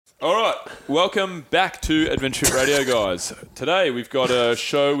All right, welcome back to Adventure Fit Radio, guys. Today we've got a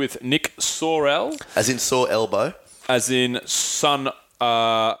show with Nick Sorrel. As in sore elbow? As in son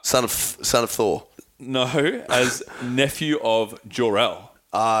of Thor? No, as nephew of Sorrel.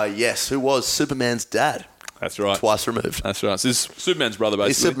 Yes, who was Superman's dad. That's right. Twice removed. That's right. So this is Superman's brother, basically.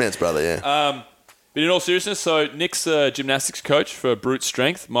 He's Superman's brother, yeah. But in all seriousness, so Nick's a gymnastics coach for Brute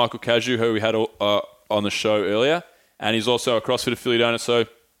Strength, Michael Caju, who we had on the show earlier, and he's also a CrossFit affiliate owner. So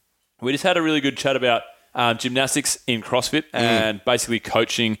we just had a really good chat about gymnastics in CrossFit and basically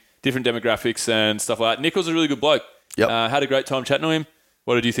coaching different demographics and stuff like that. Nick was a really good bloke. Yep. Had a great time chatting to him.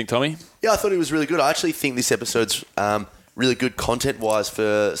 What did you think, Tommy? Yeah, I thought he was really good. I actually think this episode's really good content-wise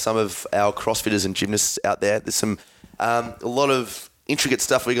for some of our CrossFitters and gymnasts out there. There's some a lot of intricate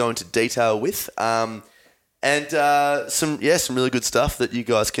stuff we go into detail with, and some really good stuff that you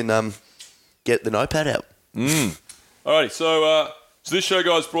guys can get the notepad out. Alrighty, so this show,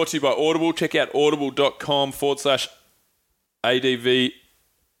 guys, brought to you by Audible. Check out audible.com/ADV.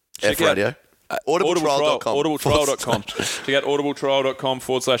 F-Radio. Audibletrial.com. Audibletrial.com. Check out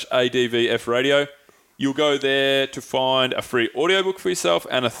audibletrial.com/ADVF radio. You'll go there to find a free audiobook for yourself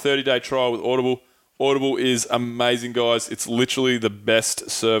and a 30-day trial with Audible. Audible is amazing, guys. It's literally the best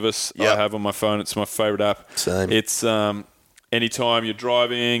service I have on my phone. It's my favorite app. Same. It's anytime you're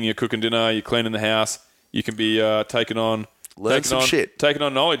driving, you're cooking dinner, you're cleaning the house, you can be taking on knowledge.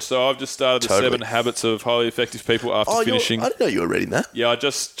 So I've just started the 7 Habits of Highly Effective People after finishing. I didn't know you were reading that. Yeah, I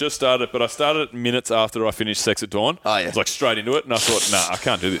just started it, but I started it minutes after I finished Sex at Dawn. Oh, yeah. I was like straight into it, and I thought, I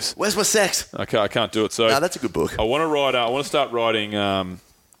can't do this. Where's my sex? Okay, I can't do it. So that's a good book. I want to start writing.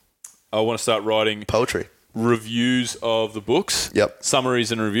 Poetry. Reviews of the books. Yep. Summaries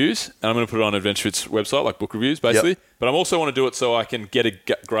and reviews. And I'm going to put it on Adventure Fit's website, like book reviews, basically. Yep. But I also want to do it so I can get a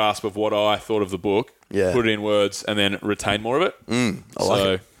grasp of what I thought of the book, put it in words, and then retain more of it. I like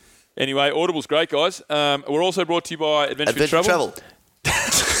it. Anyway, Audible's great, guys. We're also brought to you by Adventure Fit Travel.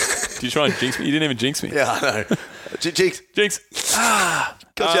 Did you try and jinx me? You didn't even jinx me. Yeah, I know. Jinx.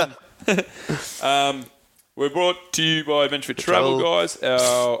 Gotcha. We're brought to you by Adventure Fit Travel, guys,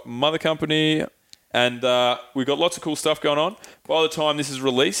 our mother company, and we've got lots of cool stuff going on. By the time this is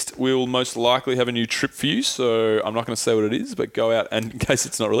released, we'll most likely have a new trip for you, so I'm not going to say what it is, but go out and in case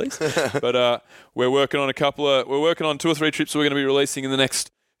it's not released. But we're working on 2 or 3 trips we're going to be releasing in the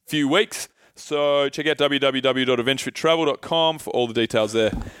next few weeks. So check out www.adventurefittravel.com for all the details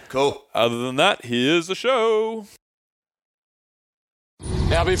there. Cool. Other than that, here's the show.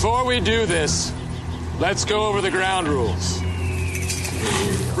 Now, before we do this, let's go over the ground rules.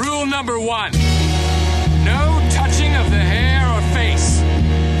 Rule number 1. No touching of the hair or face.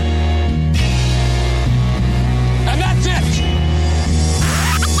 And that's it!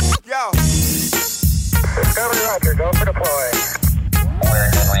 Yo! Discovery Roger, go for deploy.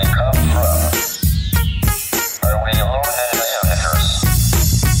 Where did we come from? Are we alone in the universe?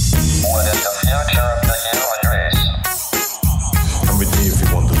 What is the future of the human race? Come with me if you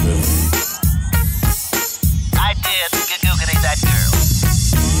want to live. I did giggity that girl.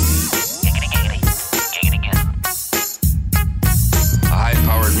 Giggity, giggity. Giggity, giggity. A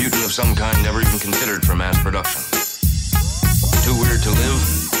high-powered mutant of some kind never even considered for mass production. Too weird to live,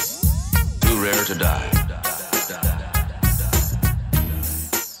 too rare to die.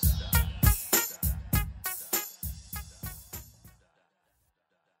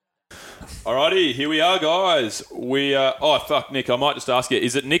 Alrighty, here we are, guys. Nick, I might just ask you,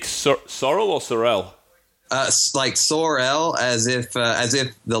 is it Nick Sorrel or Sorrel? Like Sorrel, as if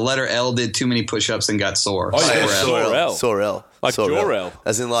the letter L did too many push-ups and got sore. Oh, yeah, Sorrel. Sorrel. Like Sorrel.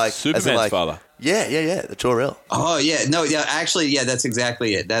 As in like Superman's father. Yeah, the Sorrel. Oh yeah, no, yeah, actually, yeah, that's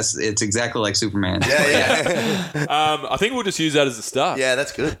exactly it. It's exactly like Superman. Yeah. I think we'll just use that as a start. Yeah,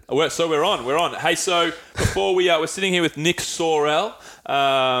 that's good. So we're on. Hey, so before we're sitting here with Nick Sorrel,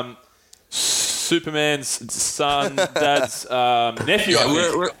 Superman's son, dad's nephew. Yeah,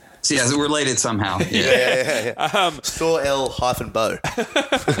 we're related somehow. Yeah. Sorrel-bow.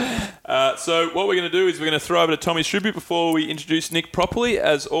 So what we're going to do is we're going to throw over to Tommy's Tribute before we introduce Nick properly.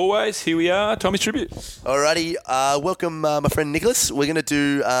 As always, here we are, Tommy's Tribute. Alrighty, welcome my friend Nicholas. We're going to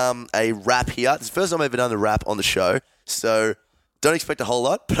do a rap here. It's the first time I've ever done a rap on the show, so don't expect a whole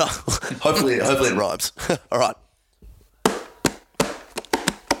lot, but hopefully it rhymes. All right.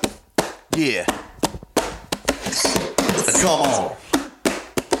 Yeah. Come on.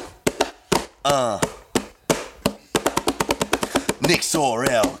 Nick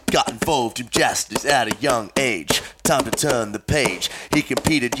Sorrel got involved in justice at a young age. time to turn the page. He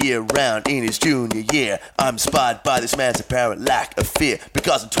competed year-round in his junior year. I'm inspired by this man's apparent lack of fear,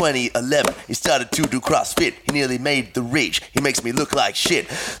 because in 2011 he started to do CrossFit. He nearly made the reach. He makes me look like shit.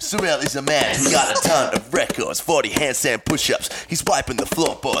 Sorrel is a man who got a ton of records, 40 handstand push-ups. He's wiping the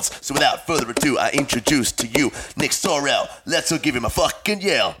floorboards. So without further ado, I introduce to you Nick Sorrel. Let's all give him a fucking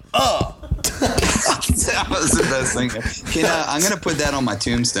yell. That was the best thing. I'm going to put that on my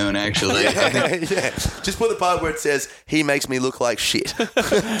tombstone, actually. Yeah. Just put the part where it says, he makes me look like shit. That's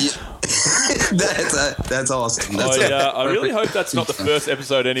awesome. I really hope that's not the first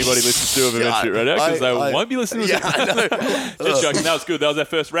episode anybody listens to of Event Fit Radio, because they won't be listening to it. I know. Just joking. That was good. That was our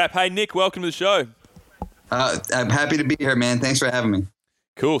first rap. Hey, Nick, welcome to the show. I'm happy to be here, man. Thanks for having me.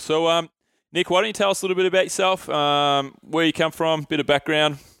 Cool. So, Nick, why don't you tell us a little bit about yourself, where you come from, bit of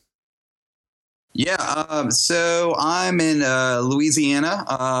background. Yeah, so I'm in Louisiana.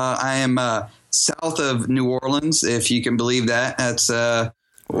 I am south of New Orleans, if you can believe that. That's in a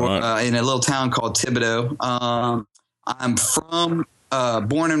little town called Thibodaux. I'm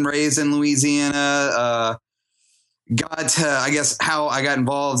born and raised in Louisiana. I guess how I got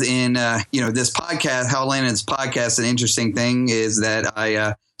involved in this podcast, how I landed in this podcast. An interesting thing is that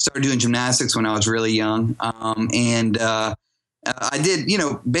I started doing gymnastics when I was really young, and I did,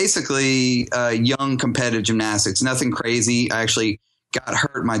 basically young competitive gymnastics, nothing crazy. I actually got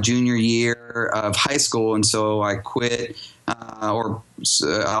hurt my junior year of high school, and so I quit, I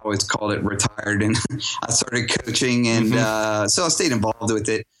always called it retired, and I started coaching, and so I stayed involved with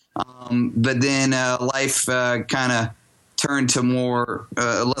it. But then life kind of turned to more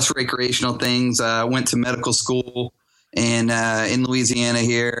less recreational things. I went to medical school and in Louisiana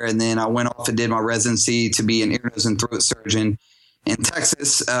here, and then I went off and did my residency to be an ear, nose, and throat surgeon in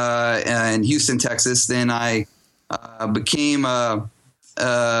Texas, in Houston, Texas. Then I became a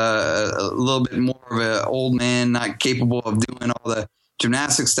little bit more of an old man, not capable of doing all the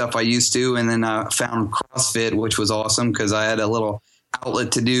gymnastic stuff I used to. And then I found CrossFit, which was awesome because I had a little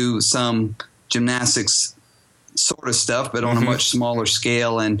outlet to do some gymnastics sort of stuff, but on a much smaller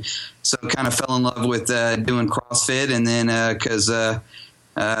scale. And so kind of fell in love with doing CrossFit. And then because the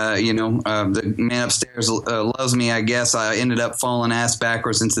man upstairs loves me, I guess, I ended up falling ass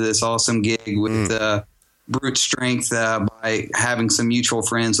backwards into this awesome gig with brute strength by having some mutual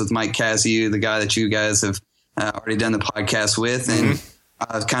friends with Mike Cassiu, the guy that you guys have already done the podcast with. And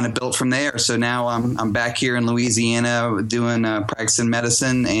I was kind of built from there. So now I'm back here in Louisiana doing practicing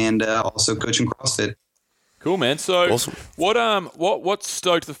medicine and also coaching CrossFit. Cool, man. So, awesome. What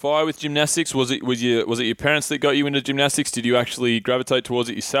stoked the fire with gymnastics? Was it your parents that got you into gymnastics? Did you actually gravitate towards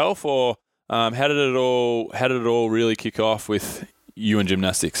it yourself, or how did it all really kick off with you and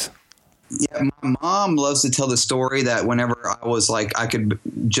gymnastics? Yeah, my mom loves to tell the story that whenever I was like I could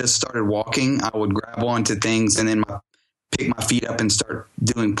just started walking, I would grab onto things and then pick my feet up and start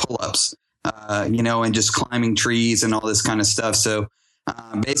doing pull-ups, and just climbing trees and all this kind of stuff. So.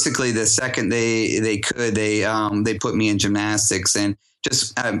 Basically, the second they put me in gymnastics, and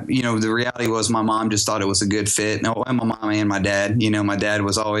just the reality was my mom just thought it was a good fit. No, and my mom and my dad. My dad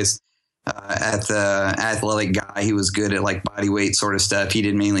was always at the athletic guy. He was good at like body weight sort of stuff. He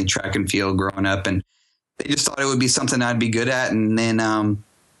did mainly track and field growing up, and they just thought it would be something I'd be good at. And then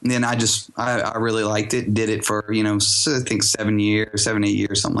I really liked it. Did it for I think 7, 8 years,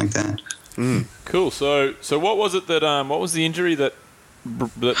 something like that. Cool. So what was it that what was the injury that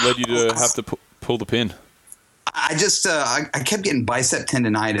led you to have to pull the pin? I just I kept getting bicep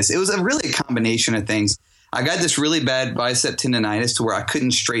tendonitis. It was a really combination of things. I got this really bad bicep tendonitis to where I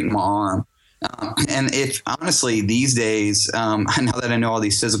couldn't straighten my arm. And if honestly these days, now that I know all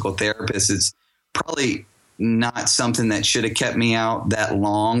these physical therapists, it's probably not something that should have kept me out that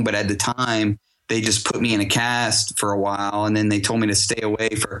long. But at the time, they just put me in a cast for a while, and then they told me to stay away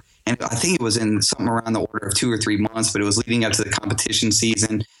and I think it was in something around the order of 2 or 3 months, but it was leading up to the competition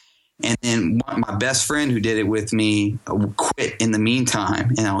season. And then my best friend who did it with me quit in the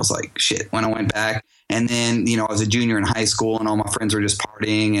meantime. And I was like, shit, when I went back. And then, I was a junior in high school and all my friends were just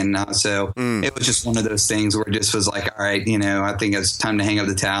partying. And so it was just one of those things where it just was like, all right, I think it's time to hang up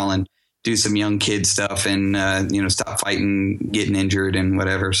the towel and do some young kid stuff and, stop fighting, getting injured and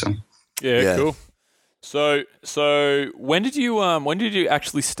whatever. So, yeah. Cool. So when did you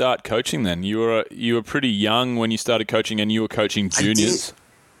actually start coaching then? You were pretty young when you started coaching, and you were coaching juniors.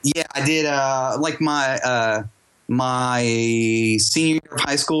 I did like my senior year of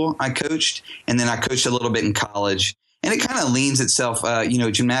high school I coached, and then I coached a little bit in college. And it kind of leans itself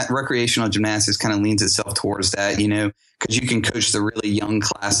recreational gymnastics kind of leans itself towards that, because you can coach the really young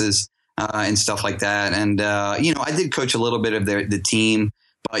classes and stuff like that. And I did coach a little bit of the team.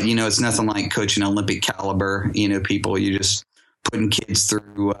 but it's nothing like coaching Olympic caliber, people. You just putting kids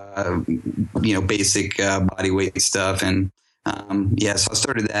through, basic body weight stuff. And so I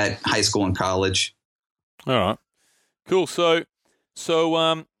started that high school and college. All right, cool. So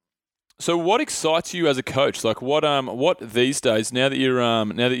what excites you as a coach? Like what these days, now that you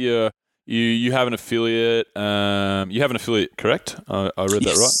have an affiliate, correct? I read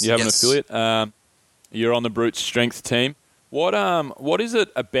that right. You have an affiliate. You're on the Brute Strength team. What is it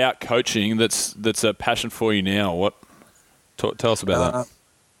about coaching that's a passion for you now? Tell us about that.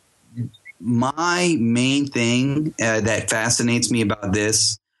 My main thing that fascinates me about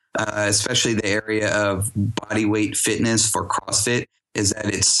this, especially the area of body weight fitness for CrossFit, is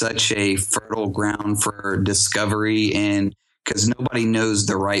that it's such a fertile ground for discovery, and because nobody knows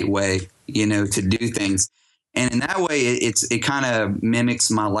the right way, to do things. And in that way, it kind of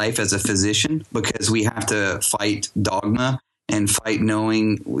mimics my life as a physician, because we have to fight dogma and fight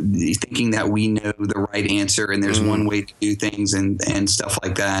thinking that we know the right answer and there's one way to do things and stuff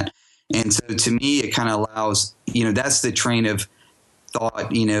like that. And so to me, it kind of allows, that's the train of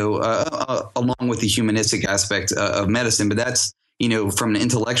thought, along with the humanistic aspect of medicine. But that's, from an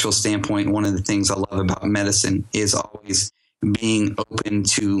intellectual standpoint, one of the things I love about medicine is always being open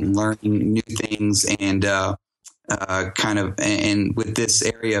to learning new things and and with this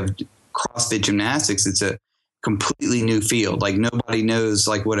area of CrossFit gymnastics, it's a completely new field. Like nobody knows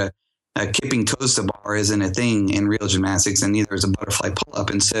like what a kipping toes bar isn't a thing in real gymnastics, and neither is a butterfly pull up.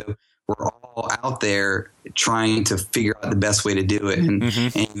 And so we're all out there trying to figure out the best way to do it. And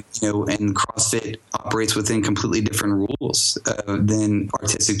and CrossFit operates within completely different rules than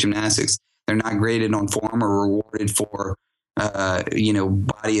artistic gymnastics. They're not graded on form or rewarded for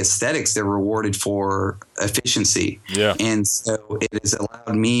body aesthetics. They're rewarded for efficiency. Yeah. And so it has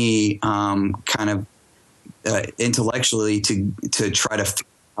allowed me intellectually to try to figure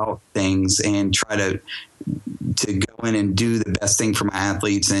out things and try to go in and do the best thing for my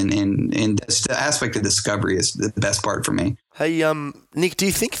athletes. And that's the aspect of discovery is the best part for me. Hey, Nick, do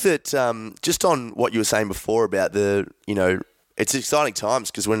you think that just on what you were saying before about it's exciting times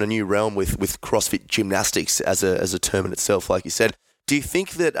because we're in a new realm with CrossFit gymnastics as a term in itself, like you said. Do you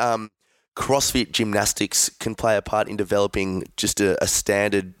think that CrossFit gymnastics can play a part in developing just a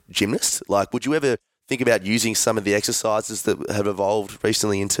standard gymnast? Like, would you ever think about using some of the exercises that have evolved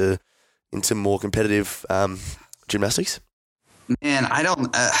recently into more competitive gymnastics? Man, I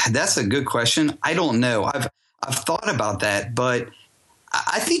don't. That's a good question. I don't know. I've thought about that, but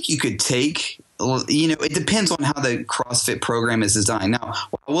I think you could take. It depends on how the CrossFit program is designed. Now,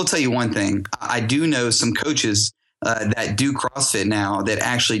 I will tell you one thing. I do know some coaches that do CrossFit now that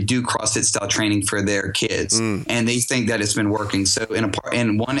actually do CrossFit style training for their kids, and they think that it's been working. So,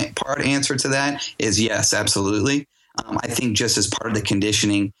 one part answer to that is yes, absolutely. I think just as part of the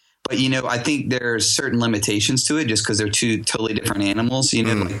conditioning. But, I think there's certain limitations to it just because they're two totally different animals,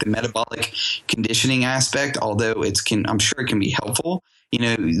 like the metabolic conditioning aspect, although I'm sure it can be helpful.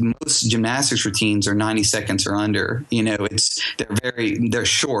 Most gymnastics routines are 90 seconds or under, they're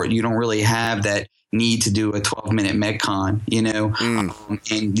short. You don't really have that need to do a 12-minute Metcon,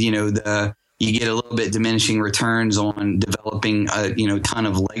 you get a little bit diminishing returns on developing a ton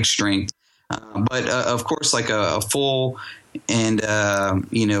of leg strength. But of course, like a full and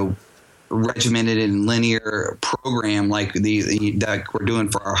regimented and linear program like that we're doing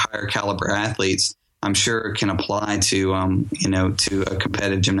for our higher caliber athletes, I'm sure can apply to a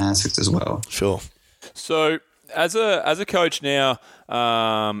competitive gymnastics as well. Sure. So as a coach now,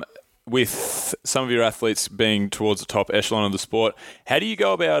 with some of your athletes being towards the top echelon of the sport, how do you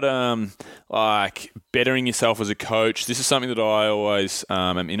go about bettering yourself as a coach? This is something that I always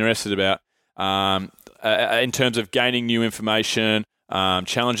am interested about. In terms of gaining new information,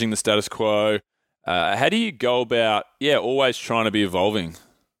 challenging the status quo, how do you go about, always trying to be evolving?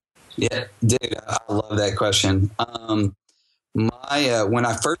 Yeah, dude, I love that question. When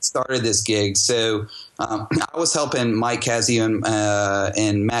I first started this gig, so I was helping Mike Casio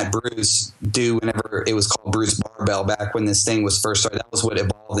and Matt Bruce do whenever it was called Bruce Barbell back when this thing was first started. That was what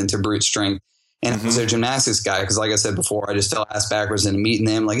evolved into Brute Strength. And I was their gymnastics guy because, like I said before, I just fell ass backwards into meeting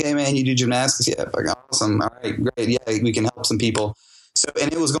them. Like, hey, man, you do gymnastics? Yeah, awesome. All right, great. Yeah, we can help some people. So,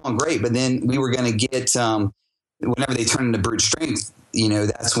 and it was going great. But then we were going to get, whenever they turned into Brute Strength,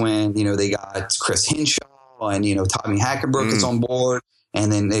 that's when, they got Chris Henshaw and, Tommy Hackenbrook is on board.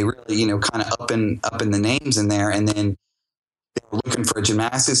 And then they really, kind of up in the names in there. And then they were looking for a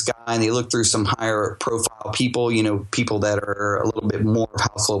gymnastics guy, and they looked through some higher profile people, people that are a little bit more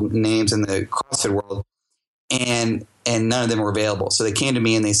household names in the CrossFit world, and none of them were available. So they came to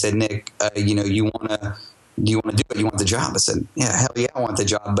me and they said, Nick, you want to do you want to do it? You want the job? I said, yeah, hell yeah, I want the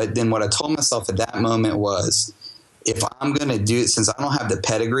job. But then what I told myself at that moment was, if I'm going to do it, since I don't have the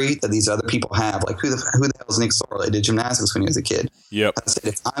pedigree that these other people have, like who the hell is Nick Sorrel? He did gymnastics when he was a kid. Yep. I said,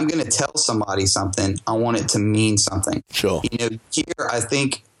 if I'm going to tell somebody something, I want it to mean something. Sure. You know, here, I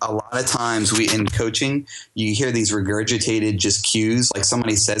think a lot of times in coaching, you hear these regurgitated just cues, like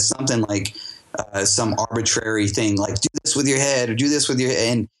somebody says something like some arbitrary thing, like do this with your head or do this with your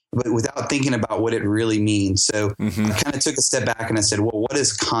head, but without thinking about what it really means. So I kind of took a step back and I said, well, what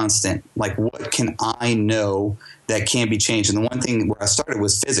is constant? Like, what can I know that can't be changed? And the one thing where I started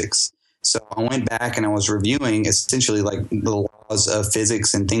was physics. So I went back and I was reviewing essentially like the laws of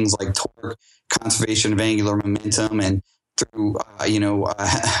physics and things like torque, conservation of angular momentum, and through,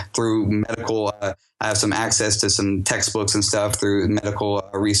 through medical, I have some access to some textbooks and stuff through medical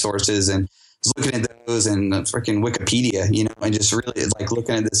resources, and was looking at those and freaking Wikipedia, and just really like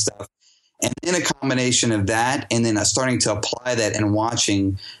looking at this stuff. And then a combination of that, and then starting to apply that and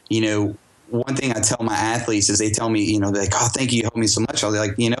watching, one thing I tell my athletes is they tell me, they're like, oh, thank you, you helped me so much. I'll be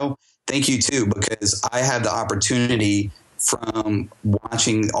like, thank you too, because I have the opportunity from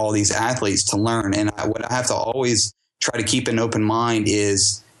watching all these athletes to learn. And what I have to always try to keep an open mind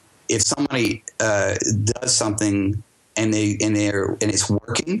is, if somebody does something and it's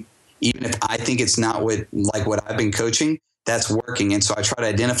working, even if I think it's not what I've been coaching, that's working. And so I try to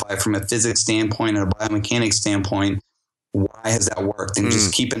identify from a physics standpoint and a biomechanics standpoint, why has that worked? And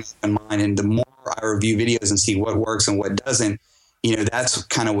just keep it in mind. And the more I review videos and see what works and what doesn't, that's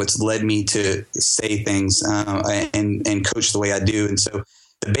kind of what's led me to say things and coach the way I do. And so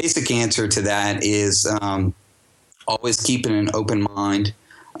the basic answer to that is always keeping an open mind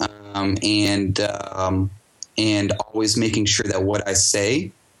and always making sure that what I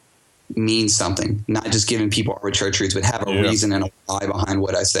say means something, not just giving people arbitrary truths, but have a reason and a why behind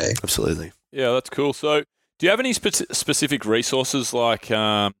what I say. Absolutely. Yeah, that's cool. So do you have any specific resources like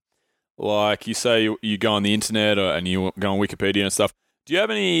you say you go on the internet and you go on Wikipedia and stuff? Do you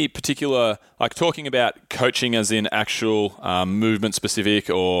have any particular, like talking about coaching as in actual movement specific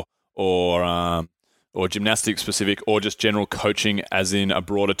or gymnastics specific, or just general coaching as in a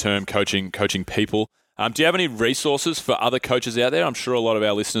broader term, coaching people? Do you have any resources for other coaches out there? I'm sure a lot of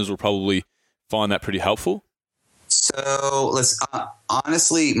our listeners will probably find that pretty helpful. So let's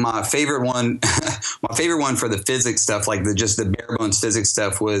honestly, my favorite one for the physics stuff, like the bare bones physics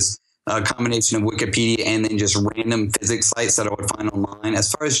stuff, was a combination of Wikipedia and then just random physics sites that I would find online.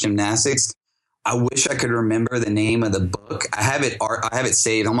 As far as gymnastics, I wish I could remember the name of the book. I have it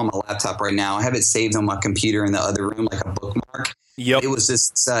saved. I'm on my laptop right now. I have it saved on my computer in the other room, like a bookmark. Yep. It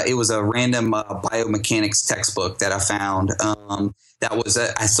was a random biomechanics textbook that I found.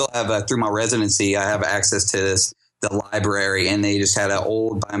 I still have through my residency, I have access to the library, and they just had an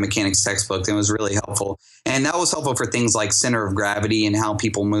old biomechanics textbook that was really helpful. And that was helpful for things like center of gravity and how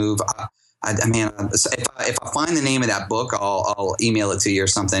people move. If I find the name of that book, I'll email it to you or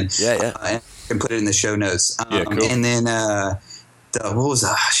something. Yeah. And I can put it in the show notes. Cool. And then I was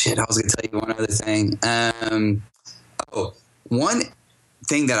going to tell you one other thing. One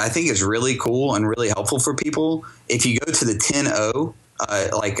thing that I think is really cool and really helpful for people, if you go to the 10-0,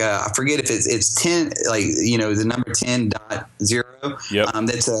 I forget if it's 10, the number 10.0. Yep.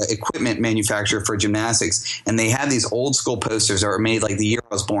 That's an equipment manufacturer for gymnastics. And they have these old school posters that were made like the year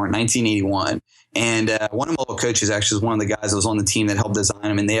I was born, 1981. And one of my little coaches actually is one of the guys that was on the team that helped design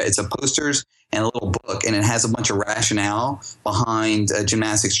them. And it's a posters and a little book, and it has a bunch of rationale behind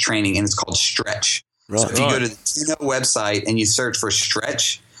gymnastics training, and it's called Stretch. Right. So if you go to the 10-0 website and you search for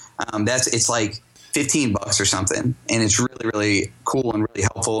Stretch, it's like $15 or something, and it's really, really cool and really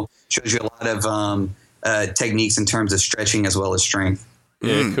helpful. Shows you a lot of techniques in terms of stretching as well as strength.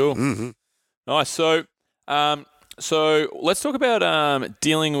 Yeah, cool. Mm-hmm. Nice. So let's talk about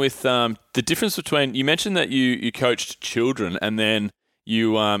dealing with the difference between, you mentioned that you coached children, and then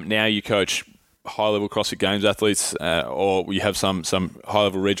you now you coach high level CrossFit Games athletes, or you have some high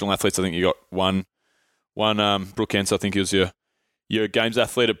level regional athletes. I think you got one Brooke Hens, I think is your games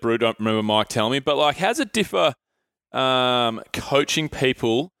athlete at Brew. Don't remember Mike telling me, but like, how's it differ coaching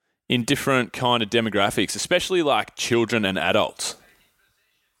people in different kind of demographics, especially like children and adults?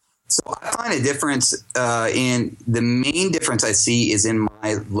 So I find a difference in the main difference I see is in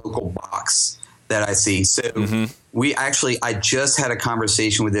my local box that I see. So I just had a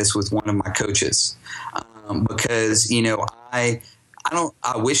conversation with one of my coaches because,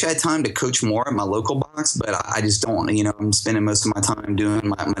 I wish I had time to coach more at my local box, but I just don't. I'm spending most of my time doing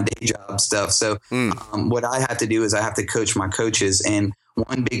my day job stuff. So what I have to do is I have to coach my coaches. And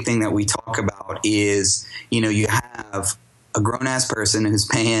one big thing that we talk about is, you have 2 a grown ass person who's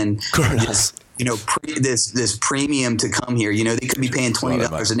paying this premium to come here. They could be paying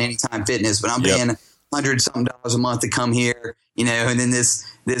 $20 at Anytime Fitness, but I'm paying $100-something a month to come here. And then this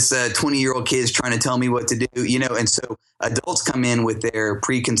 20-year-old kid is trying to tell me what to do. And so adults come in with their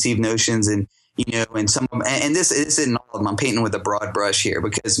preconceived notions, and and some of them, and this isn't all of them. I'm painting with a broad brush here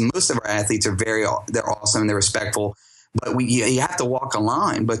because most of our athletes are they're awesome and they're respectful, but you have to walk a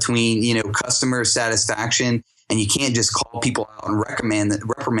line between customer satisfaction, and you can't just call people out and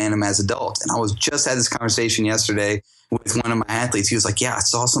reprimand them as adults. And I was just had this conversation yesterday with one of my athletes. He was like, "Yeah, I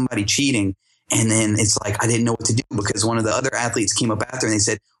saw somebody cheating." And then it's like, I didn't know what to do because one of the other athletes came up after and they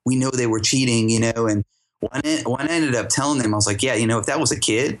said, "We know they were cheating," and when I ended up telling them, I was like, yeah, if that was a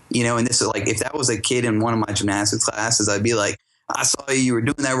kid, and this is like, if that was a kid in one of my gymnastics classes, I'd be like, I saw you were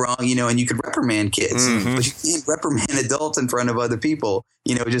doing that wrong, and you could reprimand kids, but you can't reprimand adults in front of other people.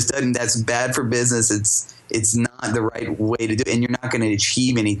 It just doesn't, that's bad for business. It's not the right way to do it. And you're not going to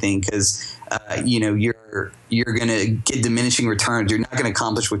achieve anything because, you're going to get diminishing returns. You're not going to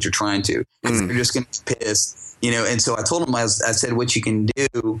accomplish what you're trying to because you're just going to be pissed, And so I told him, I said, what you can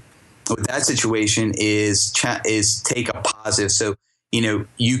do with that situation is take a positive. So,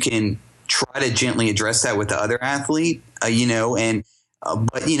 you can try to gently address that with the other athlete, but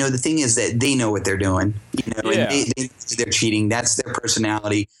the thing is that they know what they're doing, and they're cheating. That's their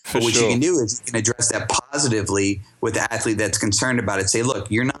personality. But what you can do is you can address that positively with the athlete that's concerned about it. Say,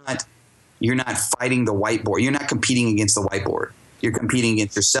 look, you're not fighting the whiteboard. You're not competing against the whiteboard. You're competing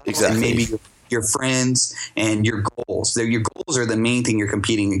against yourself and maybe your friends and your goals. Your goals are the main thing you're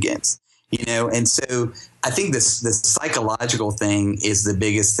competing against. And so I think the psychological thing is the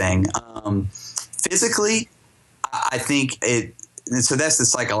biggest thing. Physically, I think it. So that's the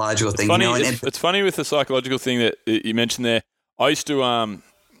psychological thing. Funny, it's funny with the psychological thing that you mentioned there. I used to.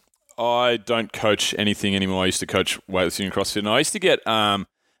 I don't coach anything anymore. I used to coach weightlifting and CrossFit, and I used to get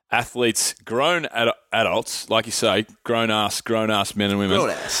athletes, grown adults, like you say, grown ass men and women. Grown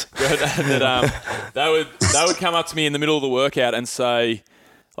ass. That they would come up to me in the middle of the workout and say.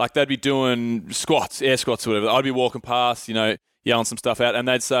 Like they'd be doing air squats or whatever. I'd be walking past, yelling some stuff out, and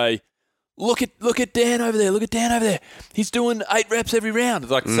they'd say, "Look at Dan over there. Look at Dan over there. He's doing 8 reps every round."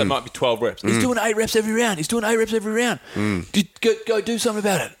 Like that might be 12 reps. He's doing 8 reps every round. He's doing 8 reps every round. Go do something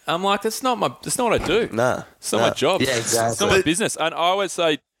about it. I'm like, that's not what I do. Nah, it's not my job. Yeah, exactly. It's not my business. And I always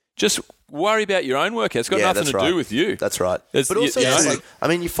say, just worry about your own workout. It's got nothing to do with you. That's right. But also,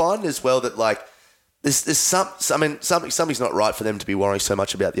 you find as well that like. There's something's not right for them to be worrying so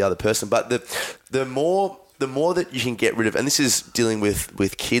much about the other person. But the more that you can get rid of, and this is dealing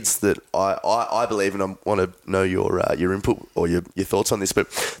with kids that I believe, and I want to know your input or your thoughts on this.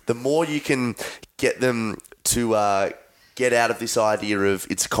 But the more you can get them to get out of this idea of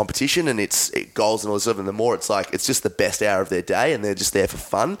it's a competition and it's goals and all this stuff, and the more it's like it's just the best hour of their day and they're just there for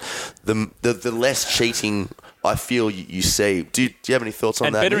fun, the less cheating I feel you see. Do you have any thoughts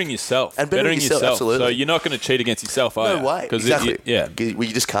on that? And bettering yourself. Bettering yourself, absolutely. So you're not going to cheat against yourself, are you? No way. Exactly.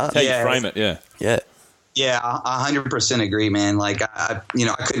 You just can't. How you frame it, yeah. Yeah, 100% agree, man. Like, I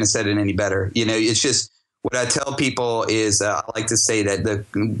couldn't have said it any better. It's just what I tell people is I like to say that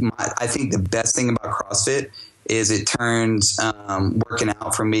I think the best thing about CrossFit is it turns working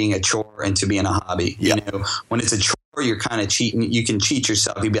out from being a chore into being a hobby. Yeah. When it's a chore, you're kind of cheating. You can cheat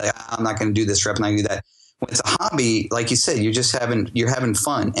yourself. You'd be like, I'm not going to do this rep, I'm not going to do that. When it's a hobby, like you said, you're having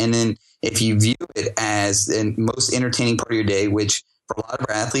fun. And then if you view it as the most entertaining part of your day, which for a lot of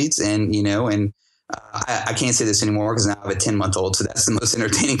our athletes, and I can't say this anymore because now I have a 10-month-old, so that's the most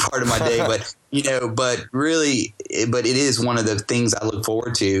entertaining part of my day. But but it is one of the things I look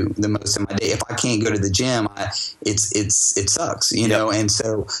forward to the most in my day. If I can't go to the gym, it sucks, And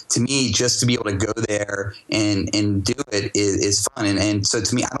so to me, just to be able to go there and do it is fun. And so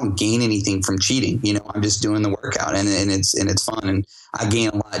to me, I don't gain anything from cheating. I'm just doing the workout, and it's fun, and I gain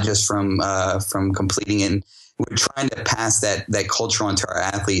a lot just from completing. And we're trying to pass that culture onto our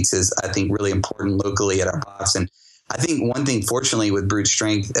athletes is, I think, really important locally at our box. And I think one thing, fortunately, with Brute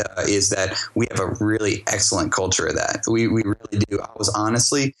Strength is that we have a really excellent culture of that. We really do. I was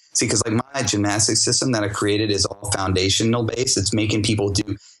honestly, because like my gymnastics system that I created is all foundational based. It's making people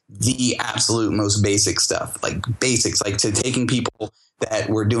do the absolute most basic stuff, like basics, like to taking people that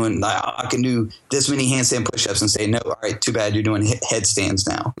were doing, I can do this many handstand push-ups and say, no, all right, too bad, you're doing headstands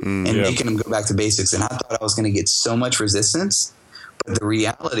now, and making them go back to basics. And I thought I was going to get so much resistance, but the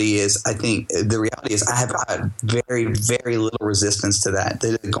reality is, I have very, very little resistance to that.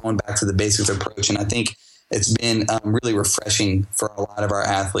 They're going back to the basics approach. And I think it's been really refreshing for a lot of our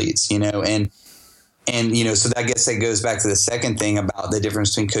athletes, and And, so I guess that goes back to the second thing about the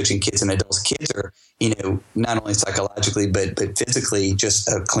difference between coaching kids and adults. Kids are, not only psychologically, but physically just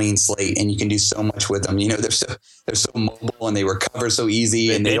a clean slate, and you can do so much with them. They're so mobile and they recover so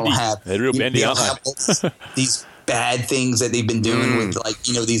easy, and they don't have, they're real bendy, aren't they? These bad things that they've been doing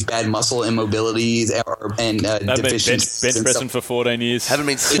with these bad muscle immobilities and deficiencies. Bench pressing for 14 years. Haven't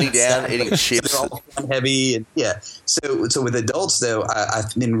been sitting down eating chips. They're all heavy. And So with adults though,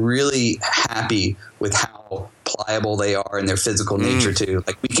 I've been really happy with how pliable they are in their physical nature too.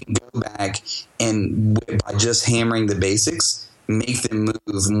 Like we can go back and by just hammering the basics, make them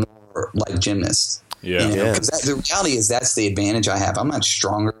move more like gymnasts. Yeah. Because the reality is that's the advantage I have. I'm not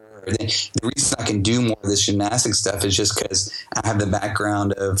stronger. The reason I can do more of this gymnastic stuff is just because I have the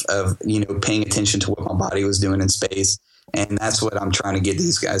background of paying attention to what my body was doing in space, and that's what I'm trying to get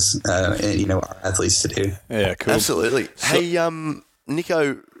these guys, our athletes to do. Yeah, cool. Absolutely. Hey,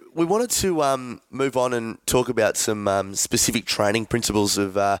 Nico, we wanted to move on and talk about some specific training principles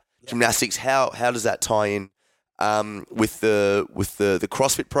of gymnastics. How does that tie in with the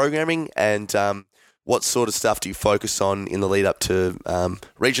CrossFit programming, and what sort of stuff do you focus on in the lead up to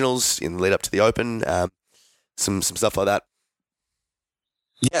regionals, in the lead up to the Open, some stuff like that?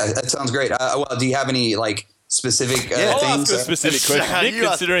 Yeah, that sounds great. Well, do you have any specific I'll things? ask a specific question. Nick,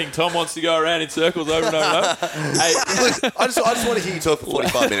 considering Tom wants to go around in circles over and over and over. Hey, I just want to hear you talk for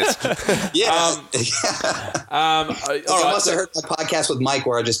 45 minutes. All right, I must have heard my podcast with Mike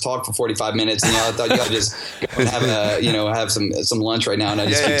where I just talked for 45 minutes, and I thought you guys just go and have some lunch right now, and I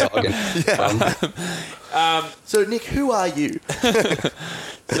just keep talking. So Nick, who are you?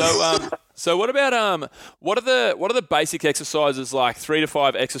 So what about what are the basic exercises, like 3 to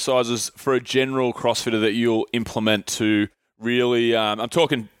 5 exercises for a general CrossFitter that you'll implement to really I'm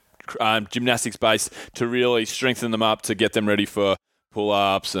talking gymnastics based, to really strengthen them up, to get them ready for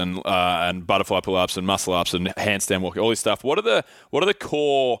pull-ups and butterfly pull-ups and muscle-ups and handstand walking, all this stuff. What are the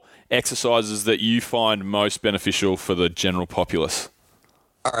core exercises that you find most beneficial for the general populace?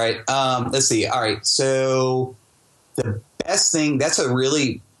 All right, let's see. All right, so the best thing, that's a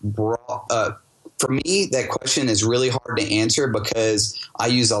really broad, for me, that question is really hard to answer because I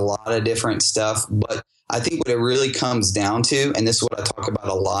use a lot of different stuff. But I think what it really comes down to, and this is what I talk about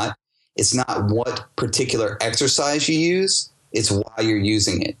a lot, it's not what particular exercise you use, it's why you're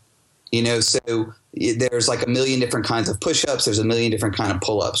using it. So there's like a million different kinds of push-ups. There's a million different kind of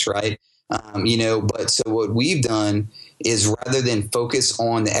pull-ups, right? But so what we've done is, rather than focus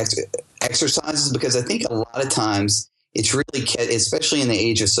on the exercises, because I think a lot of times it's really, especially in the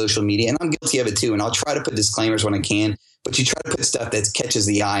age of social media, and I'm guilty of it too, and I'll try to put disclaimers when I can, but you try to put stuff that catches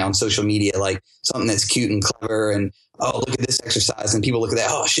the eye on social media, like something that's cute and clever, and oh, look at this exercise, and people look at that,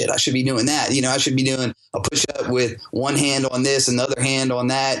 oh shit, I should be doing that. I should be doing a push-up with one hand on this and the other hand on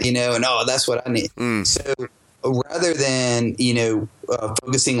that, and oh, that's what I need. So rather than,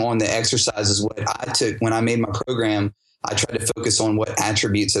 focusing on the exercises, what I took when I made my program, I tried to focus on what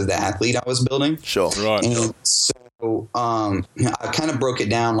attributes of the athlete I was building. Sure. Right. And so I kind of broke it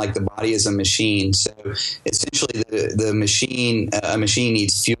down like the body is a machine. So essentially the machine, a machine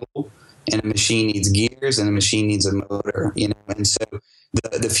needs fuel, and a machine needs gears, and a machine needs a motor, and so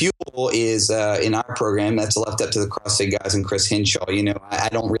the fuel is in our program, that's left up to the CrossFit guys and Chris Henshaw. I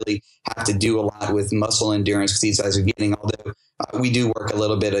don't really have to do a lot with muscle endurance because these guys are getting, although we do work a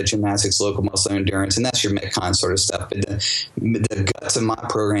little bit of gymnastics, local muscle endurance, and that's your Metcon sort of stuff. But the guts of my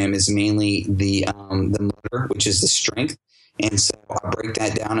program is mainly the motor, which is the strength. And so I break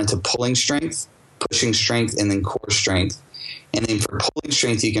that down into pulling strength, pushing strength, and then core strength. And then for pulling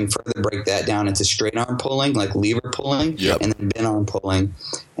strength, you can further break that down into straight arm pulling, like lever pulling, and then bent arm pulling.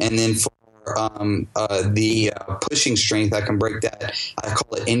 And then for the pushing strength, I can break that. I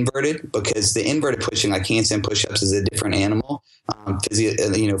call it inverted, because the inverted pushing, like handstand push-ups, is a different animal,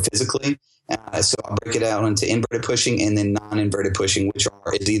 physically. So I break it out into inverted pushing and then non-inverted pushing, which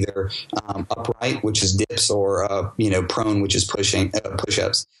is either upright, which is dips, or prone, which is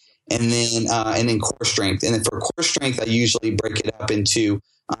push-ups. And then core strength. And then for core strength, I usually break it up into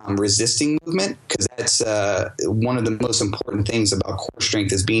resisting movement, because that's one of the most important things about core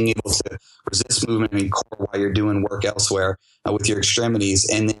strength, is being able to resist movement in core while you're doing work elsewhere with your extremities.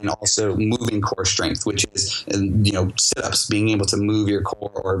 And then also moving core strength, which is sit-ups, being able to move your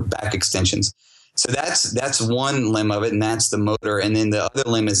core, or back extensions. So that's one limb of it, and that's the motor. And then the other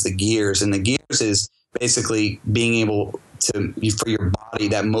limb is the gears, and the gears is basically being able to, for your body,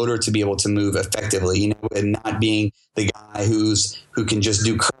 that motor to be able to move effectively, and not being the guy who can just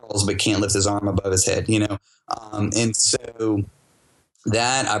do curls but can't lift his arm above his head, and so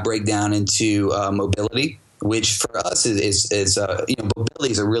that I break down into mobility, which for us is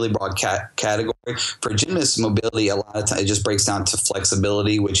mobility is a really broad category. For gymnasts, mobility a lot of times it just breaks down to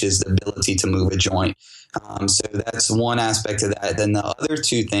flexibility, which is the ability to move a joint. So that's one aspect of that. Then the other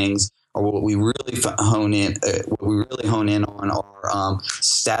two things are what we really hone in on are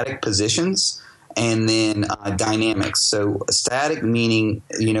static positions and then dynamics. So static meaning,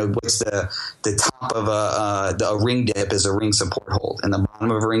 what's the top of a ring dip is a ring support hold, and the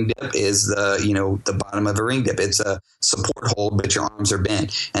bottom of a ring dip is the bottom of a ring dip. It's a support hold, but your arms are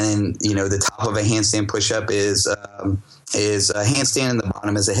bent. And then the top of a handstand push-up is a handstand, and the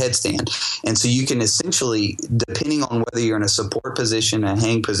bottom is a headstand. And so you can essentially, depending on whether you're in a support position, a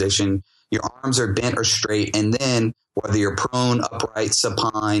hang position, your arms are bent or straight, and then whether you're prone, upright,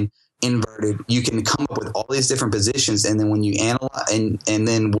 supine, inverted, you can come up with all these different positions. And then when you analyze and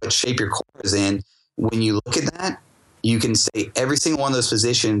then what shape your core is in, when you look at that, you can say every single one of those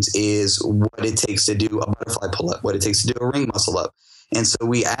positions is what it takes to do a butterfly pull-up, what it takes to do a ring muscle up. And so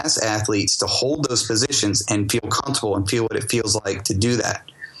we ask athletes to hold those positions and feel comfortable and feel what it feels like to do that.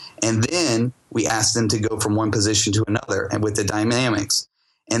 And then we ask them to go from one position to another and with the dynamics.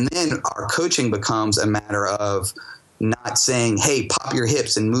 And then our coaching becomes a matter of not saying, hey, pop your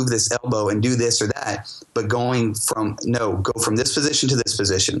hips and move this elbow and do this or that, but go from this position to this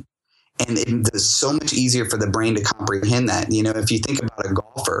position. And it's so much easier for the brain to comprehend that. If you think about a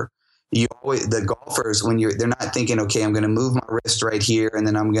golfer, the golfers, when they're not thinking, okay, I'm going to move my wrist right here, and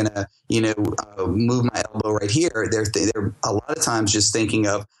then I'm going to, move my elbow right here. They're a lot of times just thinking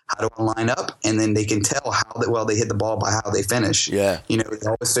of how do I line up, and then they can tell how well they hit the ball by how they finish. Yeah, they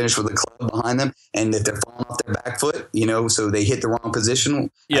always finish with a club behind them, and if they're falling off their back foot, so they hit the wrong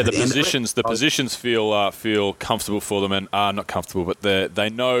position. Yeah, the positions feel comfortable for them, and are not comfortable, but they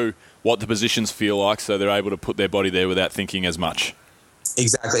know what the positions feel like, so they're able to put their body there without thinking as much.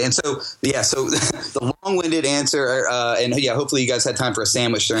 Exactly. And so the long-winded answer, hopefully you guys had time for a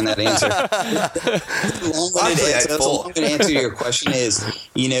sandwich during that answer. The long-winded answer to your question is,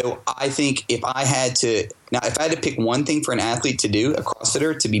 I think if I had to pick one thing for an athlete to do, a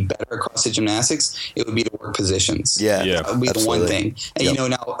CrossFitter, to be better at CrossFit gymnastics, it would be to work positions. Yeah. That would be the one thing. And,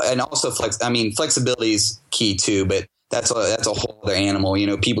 and also flexibility is key too, but that's a whole other animal,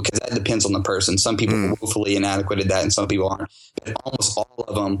 people, because that depends on the person. Some people are woefully inadequate at that, and some people aren't. But almost all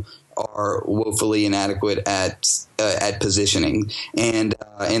of them are woefully inadequate at positioning, and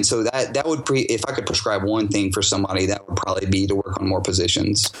so that would if I could prescribe one thing for somebody, that would probably be to work on more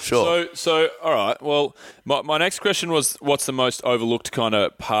positions. Sure. So all right. Well, my next question was, what's the most overlooked kind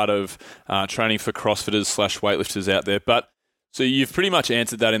of part of training for CrossFitters / weightlifters out there? But so you've pretty much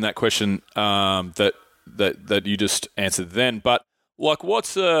answered that in that question that you just answered then, but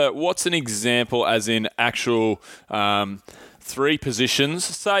what's an example, as in actual 3 positions?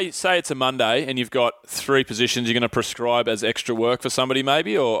 Say it's a Monday and you've got 3 positions you're going to prescribe as extra work for somebody,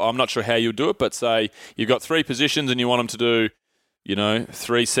 maybe, or I'm not sure how you'll do it, but say you've got 3 positions and you want them to do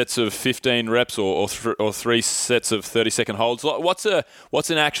 3 sets of 15 reps or 3 sets of 30-second holds. What's an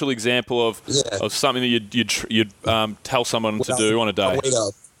actual example of something that you'd tell someone to do on a day?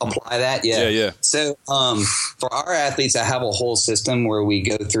 Apply that, yeah. So for our athletes, I have a whole system where we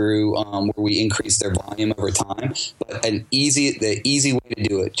go through where we increase their volume over time. But the easy way to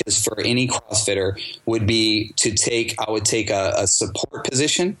do it, just for any CrossFitter, would be I would take a support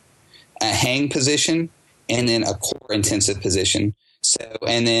position, a hang position, and then a core intensive position. So,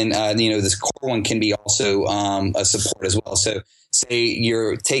 and then this core one can be also a support as well. So, say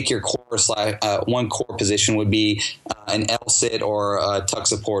take your core one core position would be an L sit or a tuck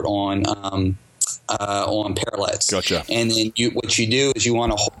support on parallettes. Gotcha. And then what you do is you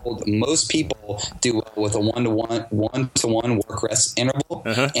want to hold. Most people do well with a 1-to-1 work rest interval,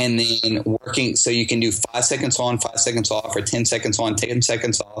 and then working. So you can do 5 seconds on, 5 seconds off, or 10 seconds on, 10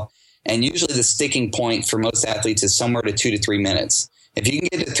 seconds off. And usually the sticking point for most athletes is somewhere to 2 to 3 minutes. If you can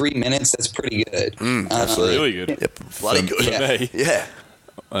get to 3 minutes, that's pretty good. Absolutely. Really good. Yep. Bloody good. Yeah.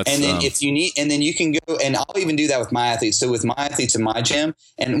 And then if you need, and then you can go, and I'll even do that with my athletes. So with my athletes in my gym,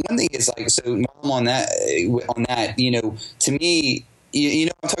 and one thing is while I'm on that, to me, I'm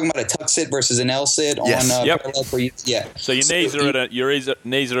talking about a tuck sit versus an L sit on parallel. So your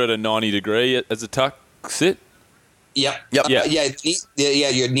knees are at a 90 degree as a tuck sit. Yep.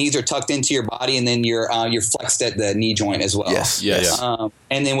 Your knees are tucked into your body, and then you're flexed at the knee joint as well. Yes.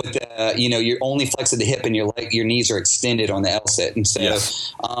 And then with the, you're only flexed at the hip, and your knees are extended on the L sit. And so,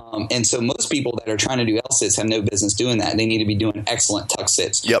 and so most people that are trying to do L sits have no business doing that. They need to be doing excellent tuck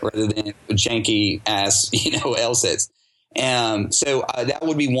sits rather than janky ass, L sits. So that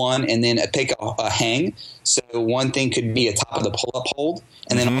would be one, and then pick a hang. So one thing could be a top of the pull-up hold,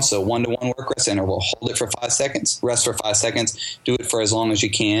 and then also 1-to-1 work rest interval. Hold it for 5 seconds, rest for 5 seconds, do it for as long as you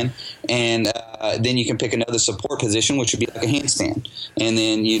can, and then you can pick another support position, which would be like a handstand, and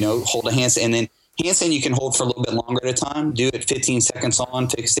then hold a handstand, and then handstand you can hold for a little bit longer at a time. Do it 15 seconds on,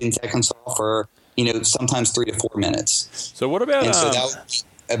 15 seconds off, or sometimes 3 to 4 minutes. So what about? And so that would be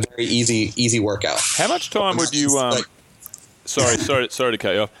a very easy workout. How much time would you? Sorry to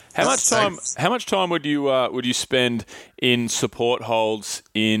cut you off. How much time would you spend in support holds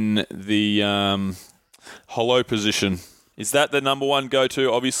in the hollow position? Is that the number one go-to?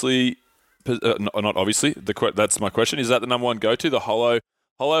 Obviously, not obviously. That's my question. Is that the number one go-to, the hollow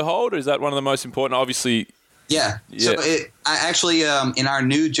hold, or is that one of the most important? Obviously. Yeah. So I actually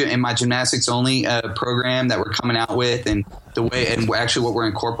in my gymnastics only program that we're coming out with, and actually what we're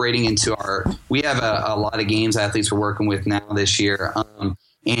incorporating into we have a lot of games athletes we're working with now this year, and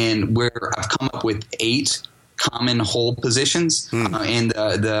I've come up with 8 common hold positions, and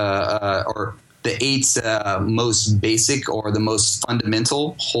the 8 most basic or the most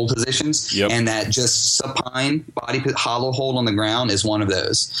fundamental hold positions, and that just supine body hollow hold on the ground is one of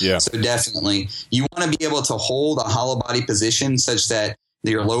those. Yeah. So definitely, you want to be able to hold a hollow body position such that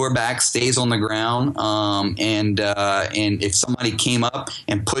your lower back stays on the ground, and if somebody came up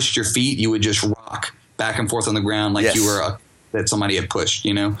and pushed your feet, you would just rock back and forth on the ground like you were that somebody had pushed.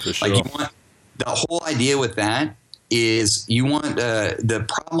 For sure. Like you want the whole idea with that. Is you want the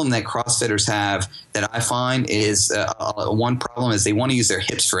problem that CrossFitters have that I find is one problem is they want to use their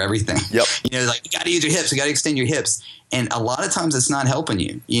hips for everything. Yep. Like you got to use your hips, you got to extend your hips, and a lot of times it's not helping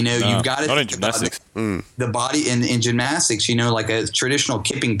you. You've got to not in gymnastics. The body in gymnastics. Like a traditional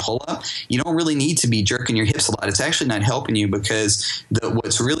kipping pull up, you don't really need to be jerking your hips a lot. It's actually not helping you because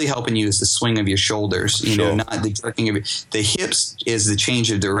what's really helping you is the swing of your shoulders. Not the jerking of the hips is the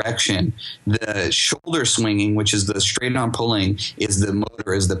change of direction. The shoulder swinging, which is the straight on pulling, is the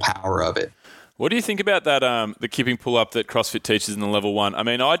motor, is the power of it. What do you think about that? The kipping pull up that CrossFit teaches in the level 1. I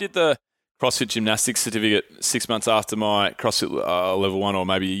mean, I did the CrossFit Gymnastics certificate 6 months after my CrossFit level 1, or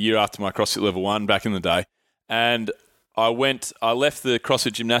maybe a year after my CrossFit level 1 back in the day. And I left the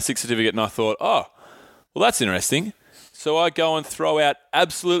CrossFit Gymnastics certificate and I thought, oh, well, that's interesting. So I go and throw out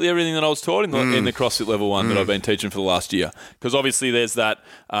absolutely everything that I was taught in the CrossFit level 1 that I've been teaching for the last year. Because obviously there's that,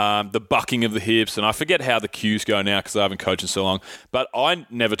 the bucking of the hips, and I forget how the cues go now because I haven't coached in so long. But I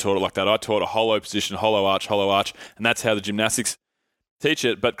never taught it like that. I taught a hollow position, hollow arch, and that's how the gymnastics teach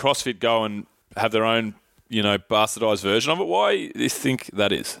it. But CrossFit go and have their own, bastardized version of it. Why do you think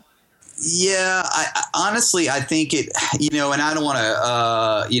that is? Yeah, I honestly think it, and I don't want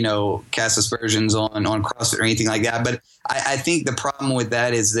to, cast aspersions on CrossFit or anything like that. But I think the problem with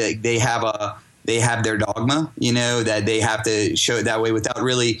that is that they have their dogma, that they have to show it that way without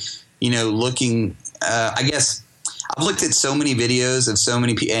really, looking, I guess. I've looked at so many videos of so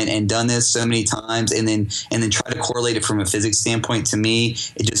many people and done this so many times, and then try to correlate it from a physics standpoint. To me,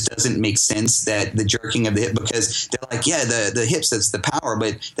 it just doesn't make sense that the jerking of the hip, because they're like, the hips, that's the power,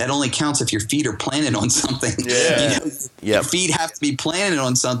 but that only counts if your feet are planted on something. Yeah. Your feet have to be planted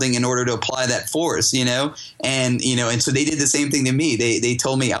on something in order to apply that force. And so they did the same thing to me. They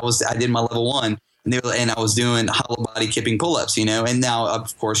told me I did my level 1. And I was doing hollow body kipping pull-ups, and now,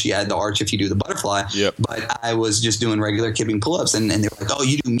 of course, you add the arch if you do the butterfly. Yep. But I was just doing regular kipping pull-ups, and they were like, "Oh,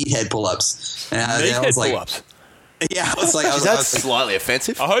 you do meathead pull-ups." And I was like, pull-ups. Yeah, I was like, that's slightly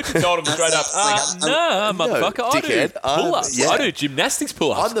offensive. I hope you told him straight up. No, motherfucker, I do pull-ups. I do gymnastics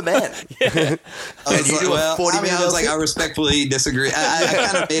pull-ups. I'm the man. Yeah. I was like, I respectfully disagree.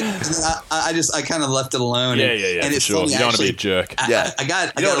 I kind of left it alone. Yeah. And it's sure. You don't want to be a jerk. I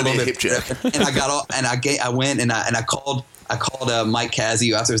got a little bit hip jerk, and I got all, and I went and I called Mike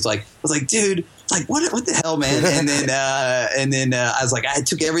Casio after. I was like, dude. Like what the hell, man? And then I was like, I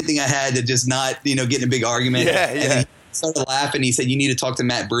took everything I had to just not get in a big argument. And he started laughing. He said, "You need to talk to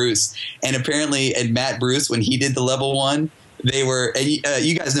Matt Bruce." And apparently, at Matt Bruce, when he did the level 1, they were. And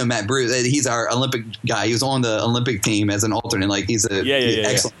you guys know Matt Bruce. He's our Olympic guy. He was on the Olympic team as an alternate. Like he's an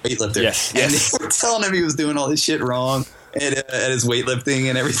excellent weightlifter. Yes. And they were telling him he was doing all this shit wrong at his weightlifting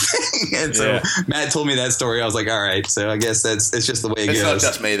and everything. And so Matt told me that story. I was like, all right, so I guess it's just the way it goes. It's not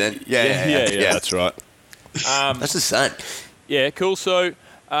just me then. Yeah, that's right. That's the sun. Yeah, cool. So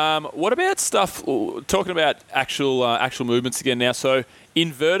what about stuff, talking about actual movements again now, so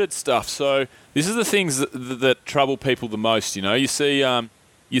inverted stuff. So this is the things that trouble people the most, You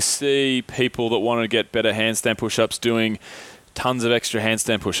see people that want to get better handstand push-ups doing tons of extra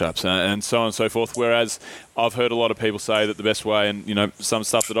handstand push-ups and so on and so forth. Whereas I've heard a lot of people say that the best way, and some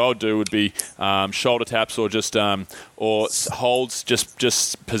stuff that I would do would be shoulder taps or just holds,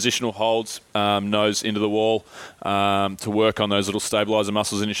 just positional holds, nose into the wall, to work on those little stabilizer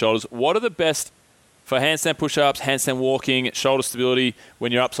muscles in your shoulders. What are the best for handstand push-ups, handstand walking, shoulder stability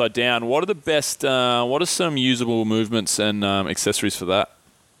when you're upside down? What are the best? What are some usable movements and accessories for that?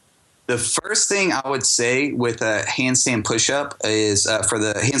 The first thing I would say with a handstand push-up is for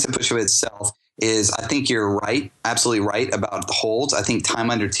the handstand push-up itself is I think you're right, absolutely right about the holds. I think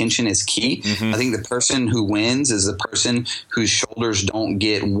time under tension is key. I think the person who wins is the person whose shoulders don't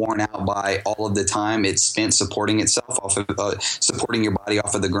get worn out by all of the time it's spent supporting itself off of supporting your body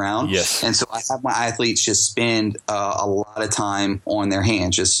off of the ground. Yes. And so I have my athletes just spend a lot of time on their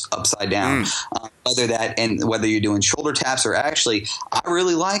hands, just upside down. Whether you're doing shoulder taps or actually, I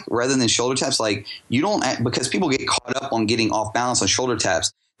really like rather than shoulder taps, like you don't, because people get caught up on getting off balance on shoulder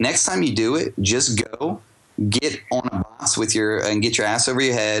taps. Next time you do it, just get on a box and get your ass over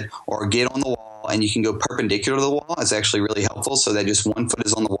your head, or get on the wall and you can go perpendicular to the wall. It's actually really helpful so that just one foot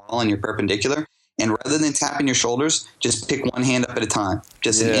is on the wall and you're perpendicular. And rather than tapping your shoulders, just pick one hand up at a time,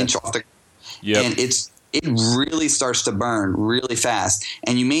 just an inch off the ground. And it really starts to burn really fast.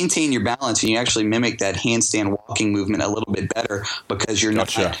 And you maintain your balance and you actually mimic that handstand walking movement a little bit better because you're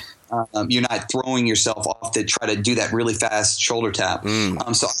not throwing yourself off to try to do that really fast shoulder tap.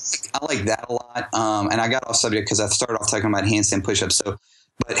 So I like that a lot. And I got off subject because I started off talking about handstand push-ups.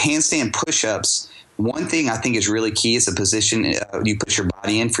 But handstand push-ups, one thing I think is really key is the position you put your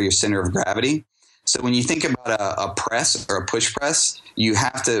body in for your center of gravity. So when you think about a press or a push press, you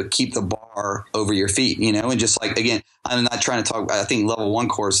have to keep the bar over your feet, and just like, again, I'm not trying to talk, I think level 1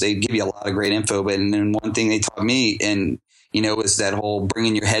 course, they give you a lot of great info, but and then one thing they taught me is that whole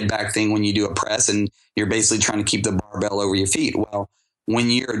bringing your head back thing when you do a press and you're basically trying to keep the barbell over your feet. Well,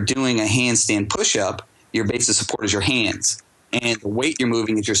 when you're doing a handstand push-up, your base of support is your hands. And the weight you're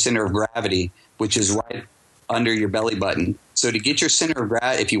moving is your center of gravity, which is right under your belly button. So to get your center of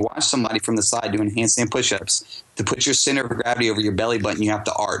gravity, if you watch somebody from the side doing handstand push-ups, to put your center of gravity over your belly button, you have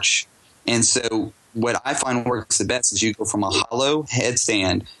to arch. And so what I find works the best is you go from a hollow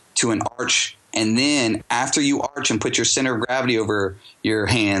headstand to an arch. And then after you arch and put your center of gravity over your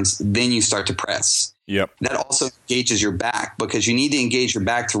hands, then you start to press. Yep. That also engages your back because you need to engage your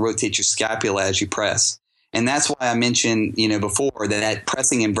back to rotate your scapula as you press. And that's why I mentioned, before that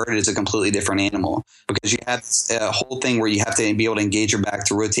pressing inverted is a completely different animal because you have a whole thing where you have to be able to engage your back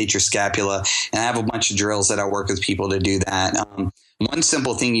to rotate your scapula. And I have a bunch of drills that I work with people to do that. One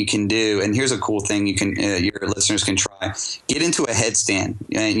simple thing you can do, and here's a cool thing you can, your listeners can try, get into a headstand.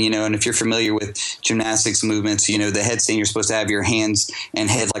 And if you're familiar with gymnastics movements, the headstand, you're supposed to have your hands and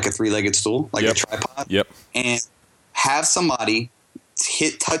head like a 3-legged stool, like a tripod. Yep. And have somebody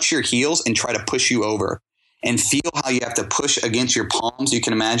touch your heels and try to push you over. And feel how you have to push against your palms. You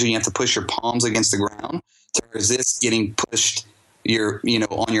can imagine you have to push your palms against the ground to resist getting pushed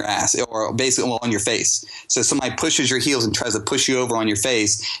on your ass or basically on your face. So somebody pushes your heels and tries to push you over on your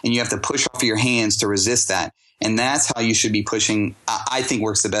face and you have to push off of your hands to resist that. And that's how you should be pushing. I think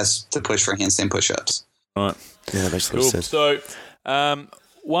works the best to push for handstand push-ups. All right. Yeah, that makes sense. So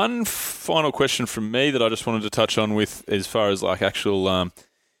one final question from me that I just wanted to touch on with as far as like actual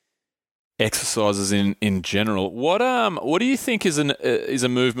exercises in general. What do you think is a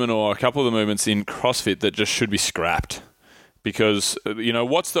movement or a couple of the movements in CrossFit that just should be scrapped? Because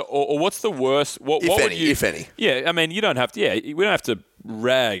what's the worst? If any. Yeah, I mean you don't have to. Yeah, we don't have to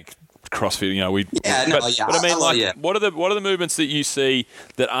rag CrossFit. But I mean, what are the movements that you see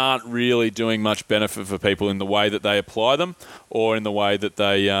that aren't really doing much benefit for people in the way that they apply them, or in the way that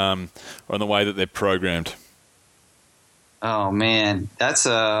they're programmed? Oh man, it's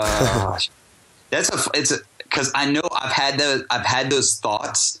because I know I've had those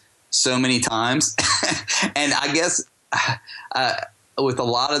thoughts so many times, and I guess with a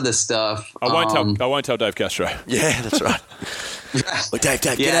lot of the stuff, I won't tell Dave Castro. Yeah, that's right. Look, Dave,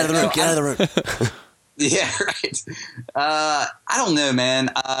 get out of the room. Get out of the room. Yeah, right. I don't know, man.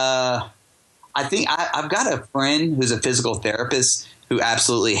 I think I've got a friend who's a physical therapist who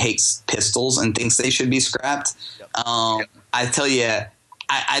absolutely hates pistols and thinks they should be scrapped. I tell you,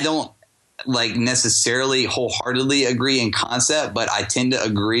 I don't necessarily wholeheartedly agree in concept, but I tend to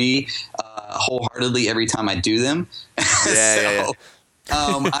agree wholeheartedly every time I do them. I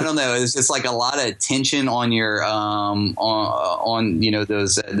don't know. It's just like a lot of tension on your on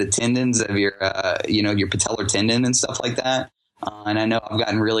those the tendons of your your patellar tendon and stuff like that. And I know I've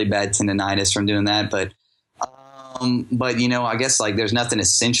gotten really bad tendonitis from doing that, but I guess there's nothing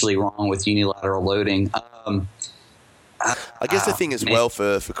essentially wrong with unilateral loading. I guess the thing as well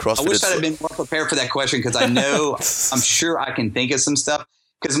for CrossFit. I wish I'd have been more prepared for that question because I know I'm sure I can think of some stuff.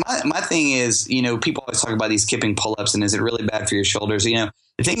 Because my thing is, people always talk about these kipping pull-ups and is it really bad for your shoulders? The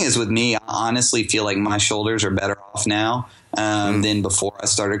thing is with me, I honestly feel like my shoulders are better off now than before I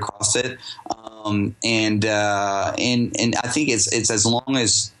started CrossFit. And I think it's as long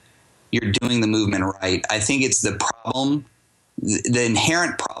as you're doing the movement right. I think it's the problem. The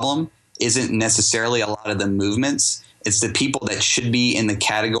inherent problem isn't necessarily a lot of the movements. It's the people that should be in the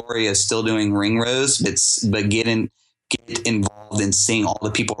category of still doing ring rows, but get involved in seeing all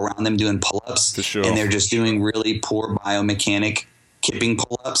the people around them doing pull-ups. For sure. And they're just doing really poor biomechanic kipping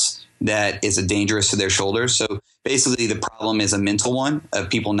pull-ups that is dangerous to their shoulders. So basically the problem is a mental one of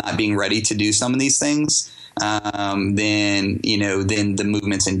people not being ready to do some of these things. Than the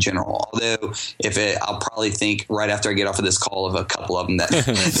movements in general. Although I'll probably think right after I get off of this call of a couple of them that I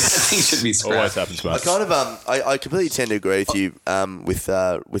think should be scrapped. Always happens, mate. I completely tend to agree with you with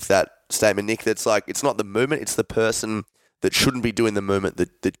that statement, Nick. That's like it's not the movement, it's the person that shouldn't be doing the movement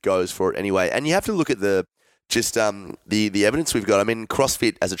that goes for it anyway. And you have to look at the evidence we've got. I mean,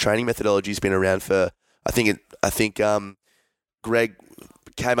 CrossFit as a training methodology has been around for I think Greg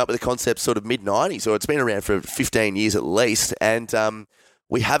came up with the concept sort of mid-90s, or it's been around for 15 years at least, and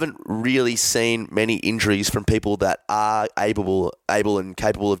we haven't really seen many injuries from people that are able and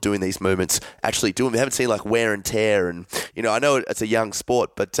capable of doing these movements actually doing. We haven't seen like wear and tear, and I know it's a young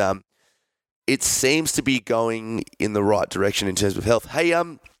sport, but it seems to be going in the right direction in terms of health. Hey,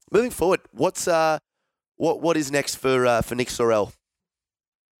 moving forward, what is next for Nick Sorrel?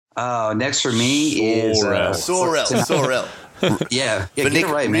 Next for me is Sorrel. Yeah, but Nick,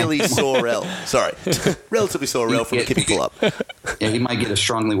 right, really Sorrel. Sorry, relatively Sorrel from a kipping pull-up. Yeah, he might get a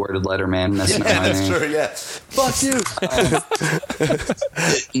strongly worded letter, man. That's not my name. True. Yeah, fuck you.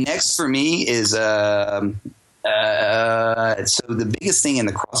 Next for me is so the biggest thing in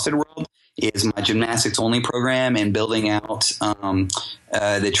the CrossFit world is my gymnastics only program and building out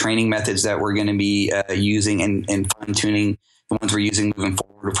the training methods that we're going to be using and fine tuning the ones we're using moving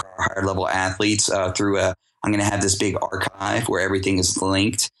forward for our higher level athletes through I'm going to have this big archive where everything is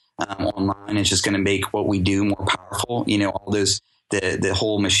linked online. It's just going to make what we do more powerful. All those, the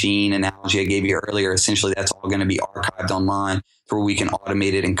whole machine analogy I gave you earlier, essentially that's all going to be archived online where we can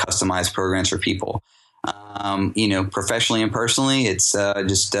automate it and customize programs for people. Professionally and personally, it's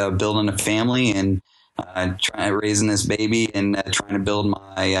just building a family and raising this baby and trying to build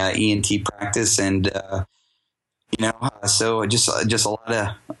my ENT practice and, so just a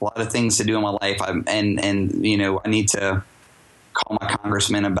lot of things to do in my life. I need to call my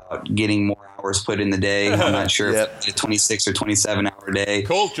congressman about getting more hours put in the day. I'm not sure if it's a 26 or 27 hour day.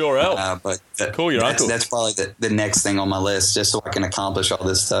 Call Sorrel. But call your uncle. That's probably the next thing on my list, just so I can accomplish all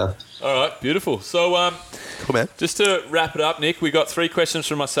this stuff. All right, beautiful. So, cool, man. Just to wrap it up, Nick, we got 3 questions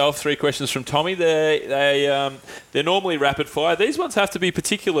from myself, 3 questions from Tommy. They're normally rapid fire. These ones have to be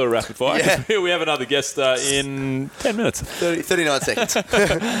particular rapid fire. Yeah. We have another guest in 10 minutes. 39 seconds.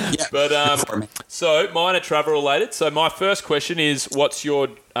 Yeah. But so mine are travel related. So my first question is, what's your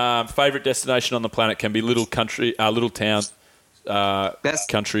favourite destination on the planet? Can be little country, little town,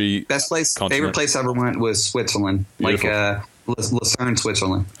 country. Best place, continent. favorite place I ever went was Switzerland. Beautiful. Like Lucerne,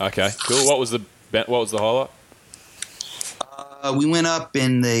 Switzerland. Okay, cool. What was the highlight? We went up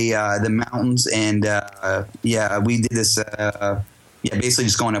in the mountains, and we did this. Basically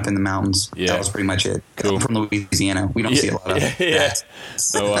just going up in the mountains. Yeah. That was pretty much it. Cool. I'm from Louisiana. We don't see a lot of that.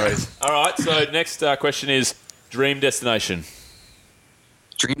 No worries. All right. So next question is dream destination.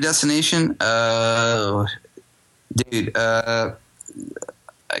 Dream destination, dude. Can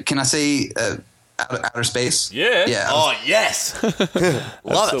I say outer space? Yeah. Yeah. Oh yes.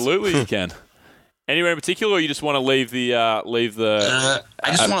 Absolutely, you can. Anywhere in particular, or you just want to leave the? I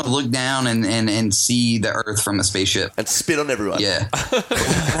just want to look down and see the Earth from a spaceship and spit on everyone. Yeah,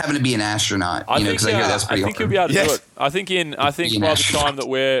 having to be an astronaut. Because I hear that's pretty hard. You'll be able to do it. I think by the time that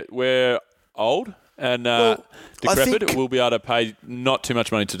we're old and decrepit, we'll be able to pay not too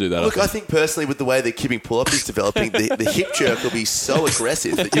much money to do that. Look, I think personally, with the way the kipping pull-up is developing, the hip jerk will be so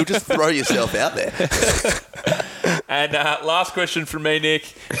aggressive that you'll just throw yourself out there. And last question from me,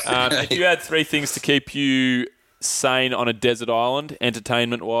 Nick. If you had 3 things to keep you sane on a desert island,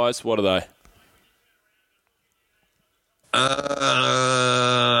 entertainment-wise, what are they?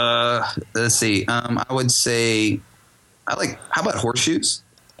 Let's see. I would say, how about horseshoes?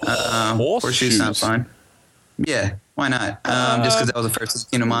 Horseshoes sound fine. Yeah, why not? Just because that was the first thing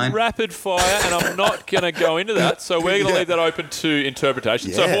that came to mind. Rapid fire, and I'm not going to go into that, so we're going to leave that open to interpretation.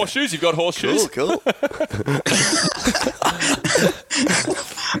 Yeah. So horseshoes, you've got horseshoes. Cool.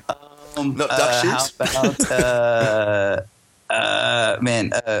 Not duck shoes? How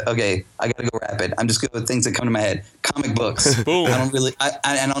about, okay, I gotta go rapid. I'm just good with things that come to my head. Comic books. Boom. I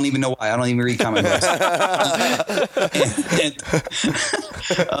don't even know why. I don't even read comic books.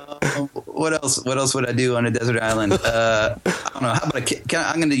 What else would I do on a desert island? I don't know. How about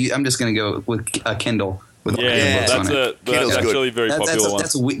I'm just gonna go with a Kindle. With all the books on it. That's actually a very popular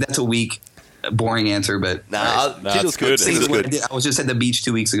one. That's a weak, boring answer, but Kindle's good. Kindle's good. I was just at the beach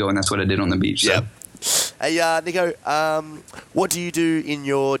 2 weeks ago, and that's what I did on the beach. So. Yeah. Hey, Nico, what do you do in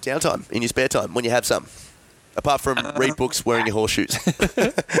your downtime, in your spare time, when you have some? Apart from read books, wearing your horseshoes.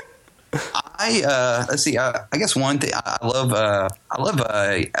 Let's see. I guess one thing I love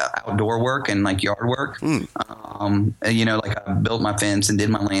outdoor work and like yard work. Like I built my fence and did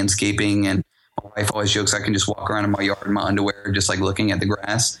my landscaping, and my wife always jokes I can just walk around in my yard in my underwear, just like looking at the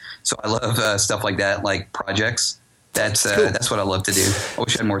grass. So I love stuff like that, like projects. That's what I love to do. I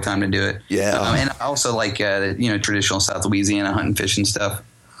wish I had more time to do it. Yeah. And I also like traditional South Louisiana hunting, fishing stuff.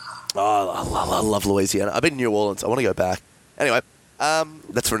 Oh, I love Louisiana. I've been in New Orleans. I want to go back. Anyway,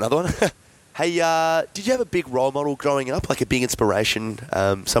 that's for another one. Hey, did you have a big role model growing up, like a big inspiration,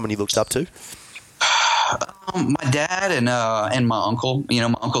 someone you looked up to? My dad and my uncle.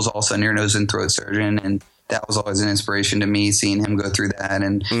 My uncle's also an ear, nose, and throat surgeon, and that was always an inspiration to me, seeing him go through that,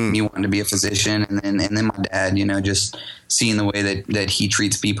 and me wanting to be a physician, and then my dad, just seeing the way that he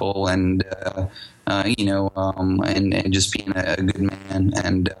treats people, and and just being a good man,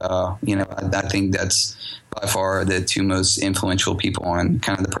 and I think that's by far the two most influential people and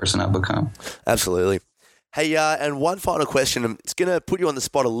kind of the person I've become. Absolutely. Hey, and one final question. It's going to put you on the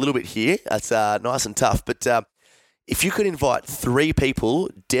spot a little bit here. That's nice and tough, but if you could invite 3 people,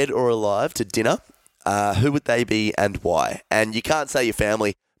 dead or alive, to dinner, who would they be and why? And you can't say your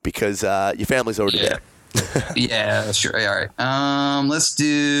family because your family's already there. Yeah, sure. All right. Let's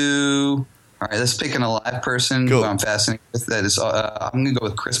pick an alive person who I'm fascinated with. That is, I'm going to go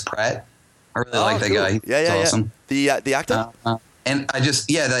with Chris Pratt. I really like that guy. He's awesome. The actor? And I just,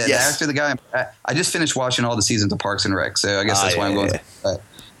 the actor, the guy, I just finished watching all the seasons of Parks and Rec, so I guess that's why I'm going with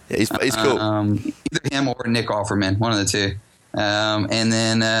Yeah, he's cool. Either him or Nick Offerman, one of the two. And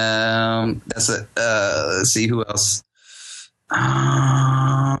then that's it. Let's see who else.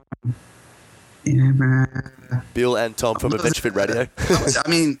 Bill and Tom from Adventure Fit Radio. I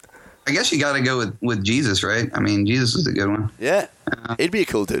mean, I guess you got to go with Jesus, right? I mean, Jesus is a good one. Yeah, he'd be a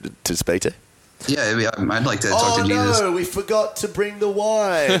cool dude to speak to. Yeah, I'd like to talk to Jesus. Oh no, we forgot to bring the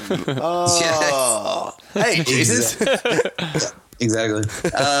wine. Oh, hey Jesus. Exactly.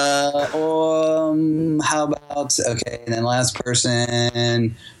 How about and then last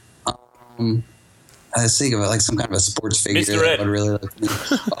person. I was thinking about like some kind of a sports figure that I would really like.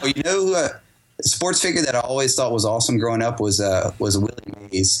 A sports figure that I always thought was awesome growing up was Willie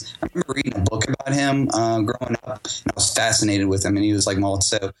Mays. I remember reading a book about him growing up, and I was fascinated with him. And he was like mold.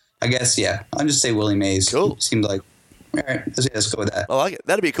 So I guess I'll just say Willie Mays. Cool. Seemed like all right. Let's go with that. I like it.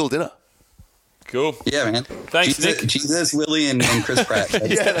 That'd be a cool dinner. Cool. Yeah, man. Thanks, Nick. Jesus, Willie, and Chris Pratt.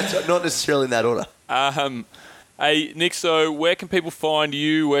 Yeah, that's not necessarily in that order. Hey, Nick, so where can people find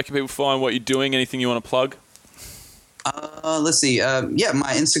you? Where can people find what you're doing? Anything you want to plug? Let's see.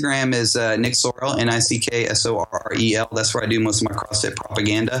 My Instagram is Nick Sorrel, NickSorrel. That's where I do most of my CrossFit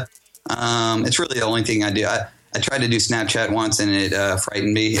propaganda. It's really the only thing I do. I tried to do Snapchat once, and it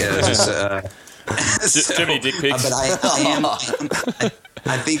frightened me. Too many dick pics. But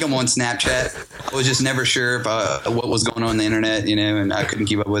I think I'm on Snapchat. I was just never sure about what was going on the internet, and I couldn't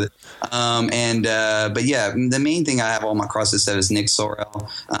keep up with it. The main thing I have all my CrossFit stuff is Nick Sorrel,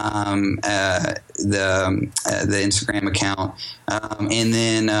 the Instagram account, and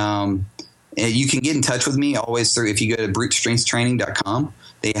then you can get in touch with me always through if you go to brutestrengthstraining.com.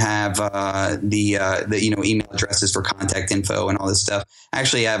 They have the email addresses for contact info and all this stuff. I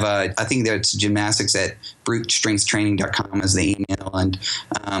actually have I think that's Gymnastics at brutestrengthstraining.com as the email. And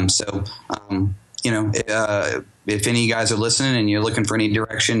if any of you guys are listening and you're looking for any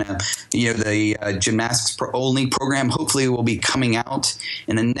direction, the Gymnastics only program hopefully will be coming out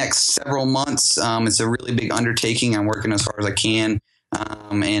in the next several months. It's a really big undertaking. I'm working as hard as I can.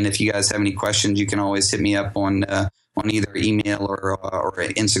 And if you guys have any questions, you can always hit me up on either email or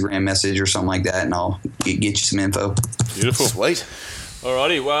an Instagram message or something like that, and I'll get you some info. Beautiful. Sweet.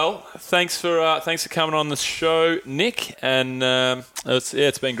 Alrighty, well, thanks for coming on the show, Nick, and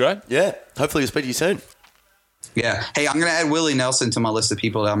it's been great. Yeah, hopefully we'll speak to you soon. Yeah. Hey, I'm going to add Willie Nelson to my list of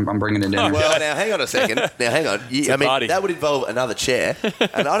people that I'm bringing to dinner. Well, now hang on a second. Now hang on. party. That would involve another chair,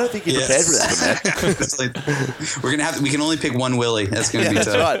 and I don't think you're prepared for that, man. It's like, we can only pick one Willie. That's going to be That's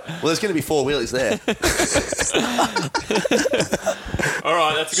tough. right. Well, there's going to be 4 Willies there. All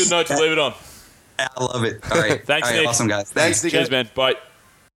right, that's a good note to leave it on. I love it. All right. Thanks, All right, Nick. awesome, guys. Thanks, Nick. Cheers, man. Bye.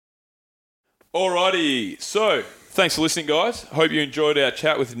 Alrighty, so thanks for listening, guys. Hope you enjoyed our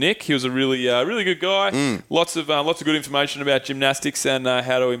chat with Nick. He was a really, really good guy. Lots of good information about gymnastics and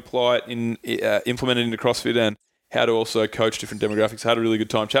how to implement it into CrossFit and how to also coach different demographics. I had a really good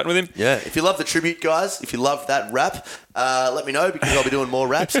time chatting with him. Yeah. If you love the tribute, guys, if you love that rap, let me know because I'll be doing more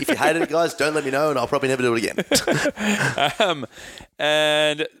raps. If you hated it, guys, don't let me know and I'll probably never do it again.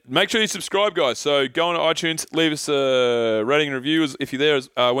 And make sure you subscribe, guys. So go on to iTunes, leave us a rating and review if you're there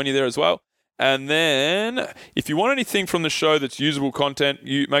when you're there as well. And then if you want anything from the show that's usable content,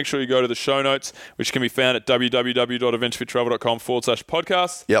 you make sure you go to the show notes, which can be found at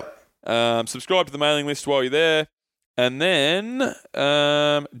www.adventurefittravel.com/podcast. Yep. Subscribe to the mailing list while you're there. And then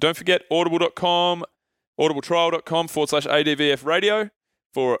don't forget audibletrial.com /ADVF radio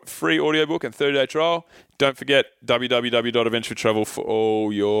for a free audiobook and 30-day trial. Don't forget www.adventurefittravel for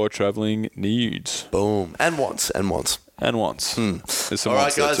all your traveling needs. Boom. And wants. There's some All right,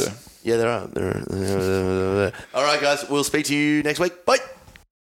 wants there guys. too. Yeah, there are. All right, guys. We'll speak to you next week. Bye.